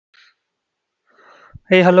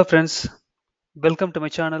Hey, hello friends. Welcome to my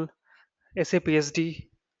channel SAP SD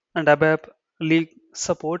and ABAP League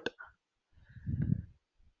Support.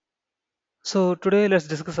 So today let's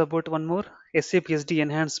discuss about one more SAP SD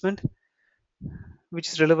enhancement which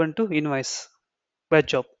is relevant to invoice batch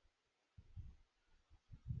job.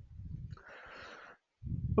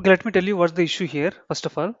 Okay, let me tell you what's the issue here. First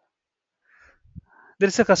of all, there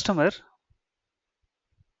is a customer.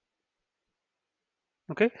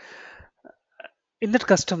 Okay, in that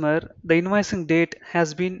customer, the invoicing date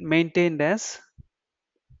has been maintained as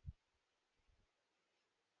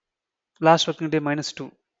last working day minus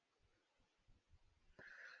 2.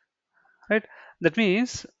 Right? That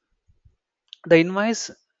means the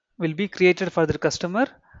invoice will be created for the customer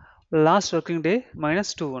last working day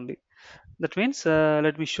minus 2 only. That means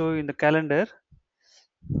let me show you in the calendar.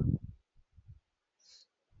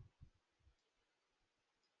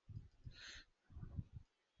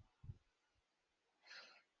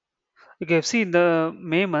 You can see in the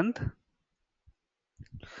May month,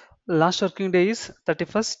 last working day is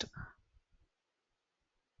 31st,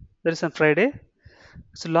 that is on Friday.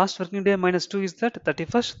 So last working day minus 2 is that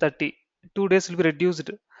 31st, 30. 2 days will be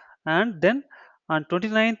reduced. And then on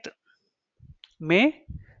 29th May,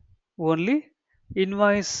 only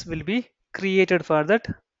invoice will be created for that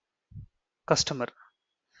customer.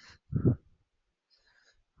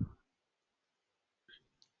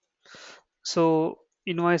 So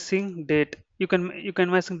invoicing date, you can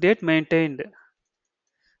invoicing date maintained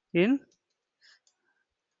in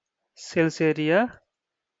sales area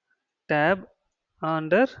tab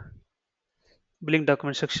under billing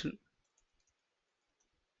document section.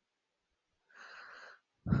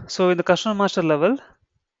 So in the customer master level,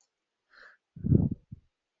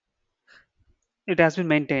 it has been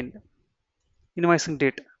maintained invoicing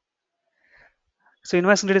date. So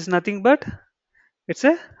invoicing date is nothing but it's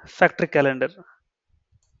a factory calendar.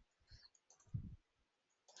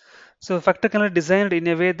 So factory calendar designed in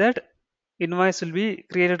a way that invoice will be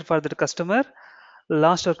created for the customer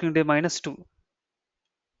last working day minus 2.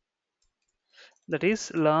 That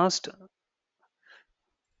is last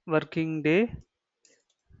working day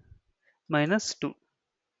minus 2.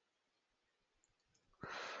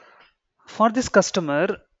 For this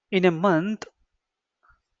customer, in a month,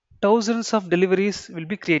 thousands of deliveries will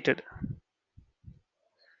be created.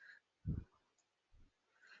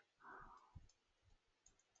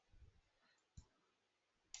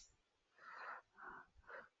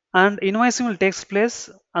 And invoicing will takes place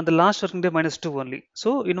on the last working day minus 2 only.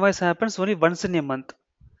 So invoice happens only once in a month.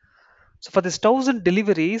 So for this 1000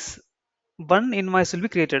 deliveries, one invoice will be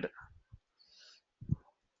created.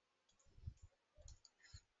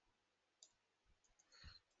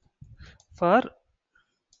 For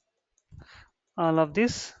all of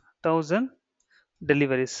these 1000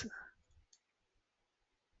 deliveries.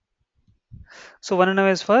 So one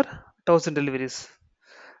invoice for 1000 deliveries.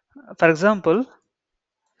 For example,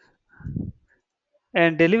 a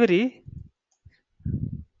delivery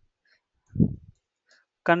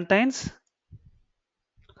contains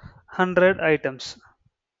 100 items,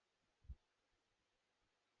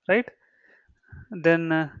 right?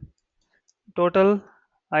 Then total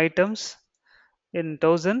items in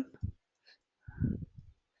 1000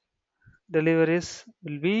 deliveries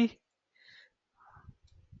will be,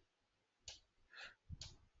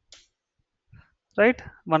 right,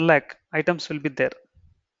 1 lakh items will be there.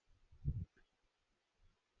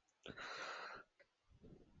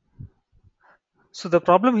 So the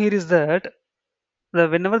problem here is that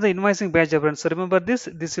whenever the invoicing batch job runs, so remember this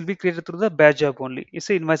will be created through the batch job only. It's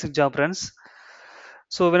a invoicing job runs.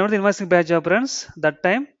 So whenever the invoicing batch job runs, that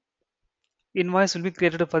time invoice will be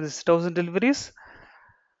created for this 1000 deliveries,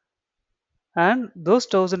 and those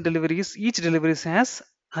 1000 deliveries, each deliveries has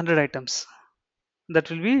 100 items.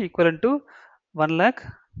 That will be equivalent to 1 lakh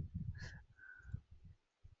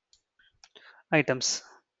items.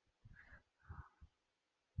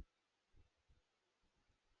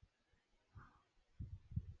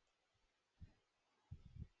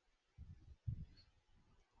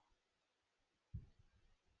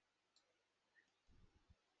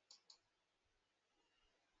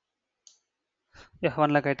 Yeah,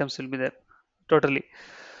 1 lakh items will be there totally.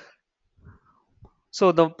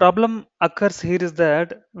 So the problem occurs here is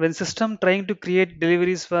that when system trying to create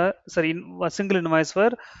deliveries for, sorry, in a single invoice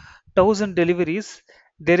for 1000 deliveries,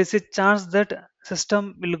 there is a chance that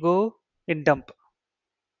system will go in dump.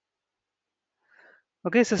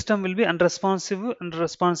 Okay, system will be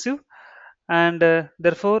unresponsive, and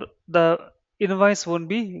therefore the invoice won't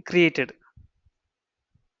be created.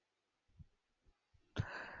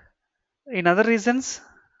 In other reasons,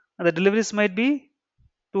 the deliveries might be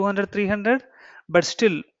 200, 300, but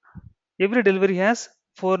still every delivery has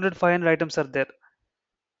 400 500 items are there.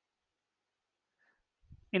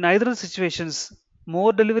 In either of the situations,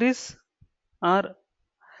 more deliveries or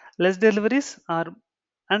less deliveries are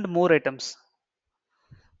and more items.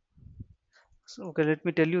 So okay, let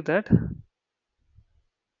me tell you that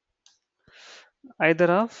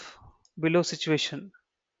either of below situation.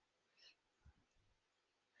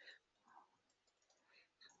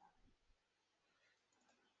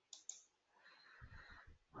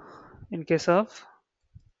 In case of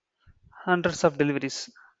hundreds of deliveries,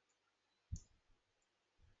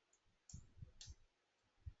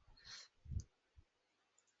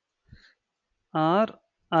 or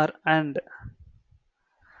and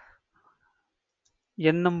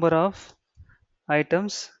n number of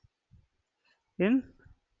items in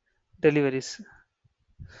deliveries.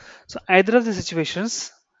 So either of the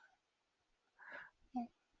situations,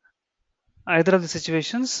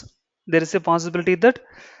 there is a possibility that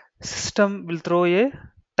system will throw a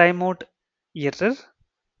timeout error.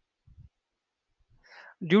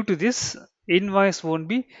 Due to this, invoice won't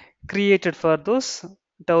be created for those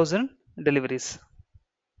 1,000 deliveries.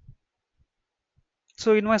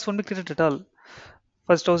 So invoice won't be created at all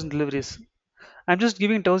for 1,000 deliveries. I'm just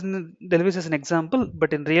giving 1,000 deliveries as an example,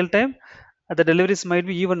 but in real time, the deliveries might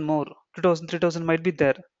be even more. 2,000, 3,000 might be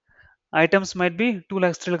there. Items might be 2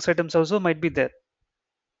 lakhs, 3 lakhs items also might be there,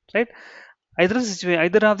 right?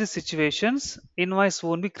 Either of these situations, invoice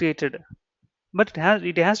won't be created, but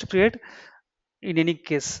it has to create in any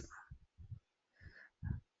case.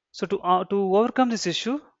 So to overcome this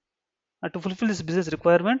issue, to fulfill this business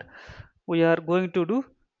requirement, we are going to do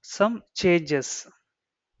some changes.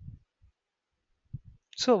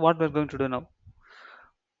 So what we're going to do now?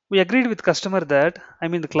 We agreed with customer that, I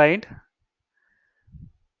mean the client,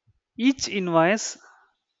 each invoice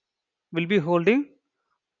will be holding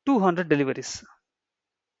 200 deliveries.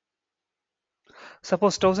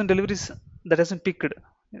 Suppose 1,000 deliveries that has been picked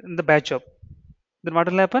in the batch job. Then what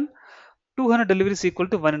will happen? 200 deliveries equal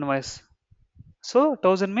to one invoice. So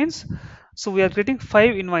 1,000 means, so we are creating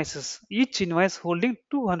 5 invoices, each invoice holding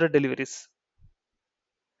 200 deliveries.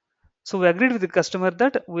 So we agreed with the customer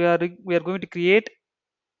that we are going to create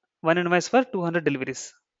one invoice for 200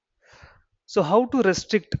 deliveries. So how to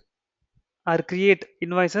restrict or create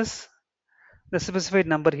invoices? The specified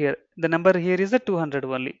number here. The number here is the 200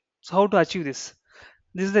 only. So how to achieve this?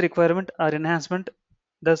 This is the requirement or enhancement.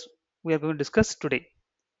 Thus we are going to discuss today.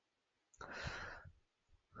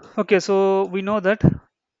 Okay, so we know that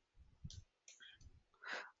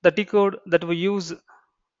the T code that we use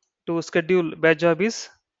to schedule batch job is,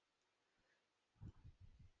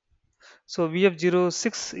 so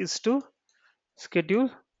VF06 is to schedule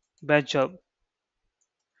batch job.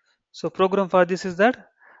 So program for this is that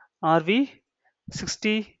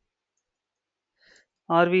RV60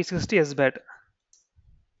 RV60 SBAT.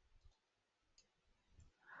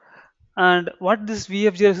 And what this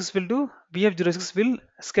VF06 will do? VF06 will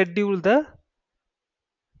schedule the,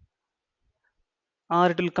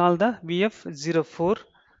 or it will call the VF04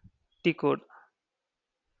 T code.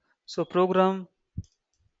 So program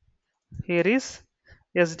here is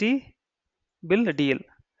SD bill DL.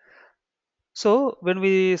 So when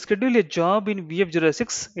we schedule a job in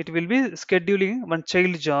VF06, it will be scheduling one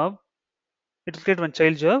child job. It will create one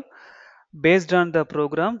child job based on the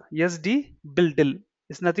program SD build DIL.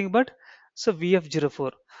 It's nothing but so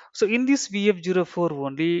VF04. So in this VF04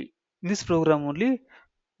 only, this program only,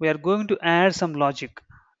 we are going to add some logic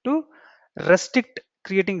to restrict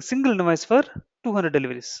creating single invoice for 200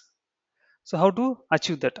 deliveries. So how to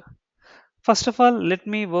achieve that? First of all, let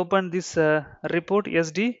me open this report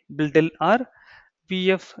SD build DIL or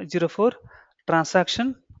VF04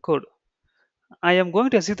 transaction code. I am going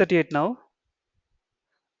to SC38 now.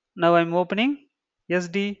 Now I'm opening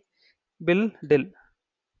SD bill DIL.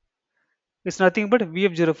 It's nothing but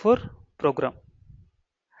VF04 program.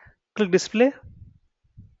 Click display.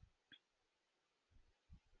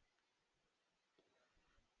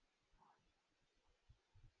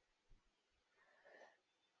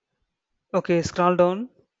 Okay, scroll down.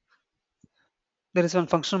 There is one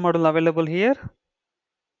function model available here.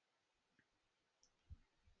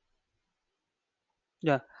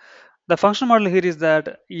 Yeah, the function model here is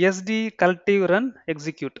that SD collective run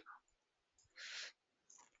execute.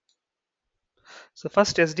 So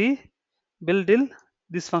first SD build DIL.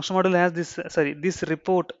 This function model has this, this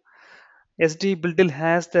report. SD build DIL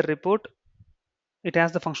has the report. It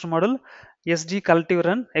has the function model SD collective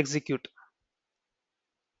run execute.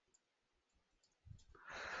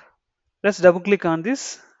 Let's double click on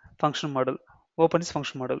this function model. Open this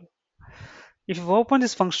function model. If you open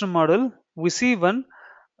this function model, we see one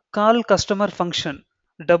call customer function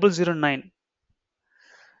 009.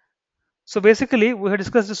 So basically, we have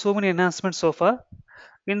discussed so many enhancements so far.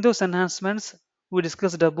 In those enhancements, we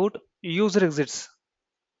discussed about user exits,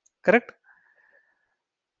 correct?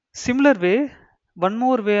 Similar way, one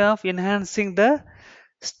more way of enhancing the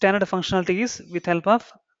standard functionality is with help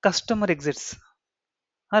of customer exits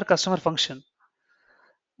or customer function.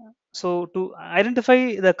 So to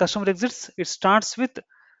identify the customer exits, it starts with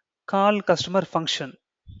call customer function,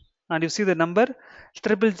 and you see the number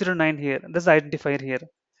 0009 here. That's the identifier here.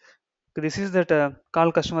 This is that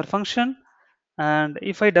call customer function, and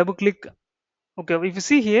if I double click, okay, if you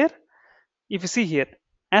see here,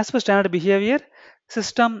 as per standard behavior,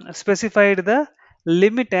 system specified the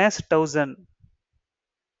limit as 1000.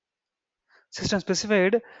 System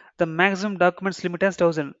specified the maximum documents limit as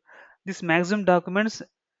 1000. This maximum documents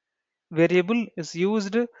variable is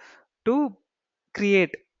used to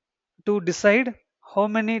create, to decide how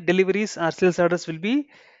many deliveries or sales orders will be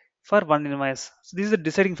for one invoice. So this is the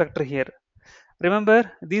deciding factor here.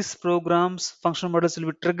 Remember, these programs function models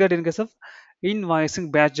will be triggered in case of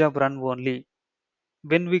invoicing batch job run only.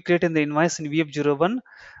 When we create in the invoice in VF01,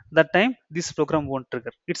 that time this program won't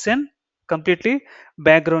trigger. It's an completely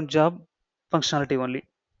background job functionality only,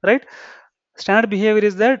 right? Standard behavior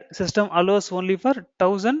is that system allows only for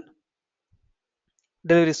 1000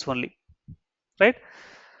 deliveries only, right?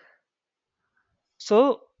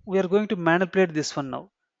 So we are going to manipulate this one now.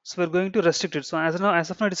 So we're going to restrict it. So as of now, it's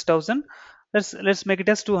 1000. Let's make it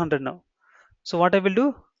as 200 now. So what I will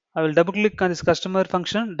do, I will double click on this customer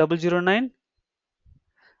function 009,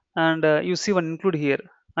 and you see one include here,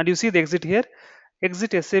 and you see the exit here,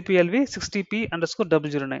 exit SAPLV 60p underscore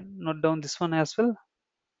 009. Note down this one as well.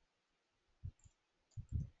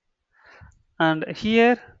 And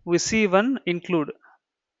here we see one include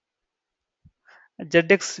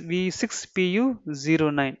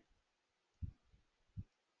ZXV6PU09.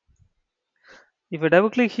 If I double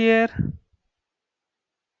click here,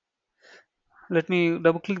 let me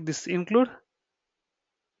double click this include.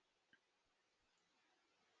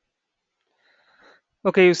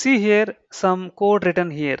 Okay, you see here some code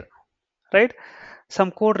written here, right?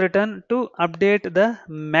 Some code written to update the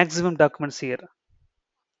maximum documents here.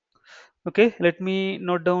 Okay, let me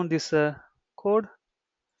note down this code.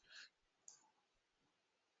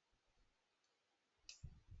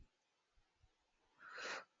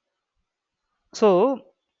 So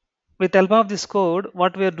with help of this code,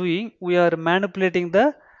 what we are doing, we are manipulating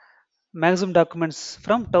the maximum documents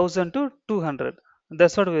from 1000 to 200.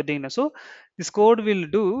 That's what we are doing now. So this code will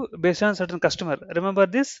do based on certain customer. Remember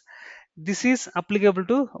this, this is applicable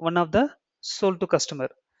to one of the sold to customer.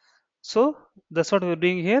 So that's what we're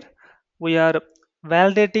doing here. We are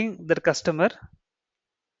validating the customer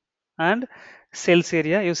and sales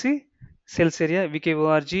area. You see, sales area,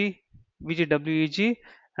 VKORG, VGWEG,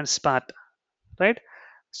 and SPAT, right?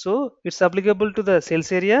 So it's applicable to the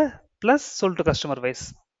sales area plus sold to customer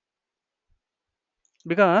wise,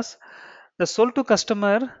 because the sold to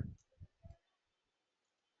customer,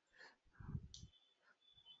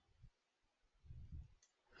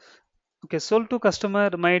 okay, sold to customer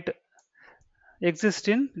might exist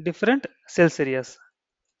in different sales areas.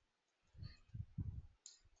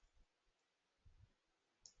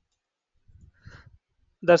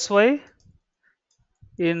 That's why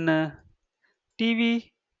in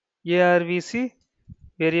TV ARVC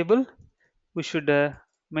variable, we should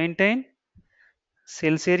maintain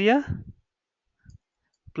sales area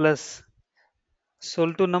plus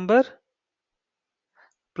sold to number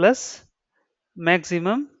plus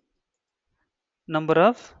maximum number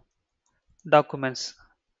of documents.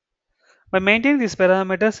 By maintaining these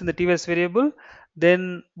parameters in the TVS variable,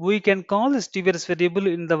 then we can call this TVS variable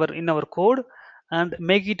in our code and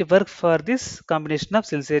make it work for this combination of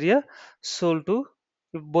sales area sold to.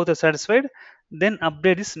 If both are satisfied, then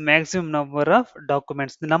update this maximum number of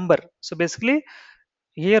documents, the number. So basically,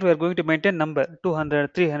 here we are going to maintain number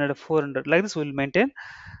 200, 300, 400. Like this, we will maintain.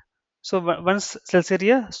 So once sales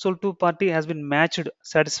area sold to party has been matched,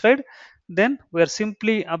 satisfied, then we are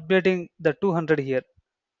simply updating the 200 here.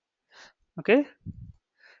 Okay,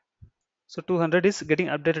 so 200 is getting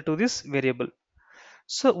updated to this variable.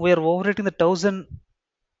 So we are overwriting the 1000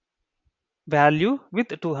 value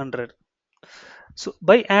with 200. So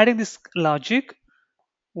by adding this logic,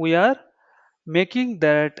 we are making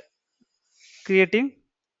that creating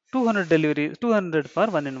 200 deliveries, 200 for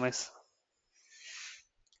one invoice.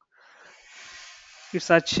 It's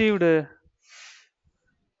achieved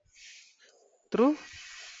through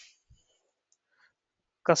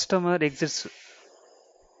customer exits.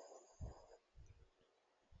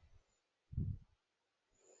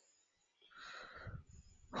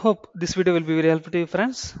 Hope this video will be very helpful to you,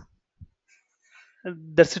 friends.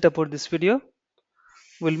 That's it about this video.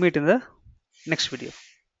 We'll meet in the next video.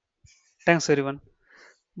 Thanks everyone.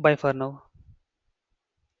 Bye for now.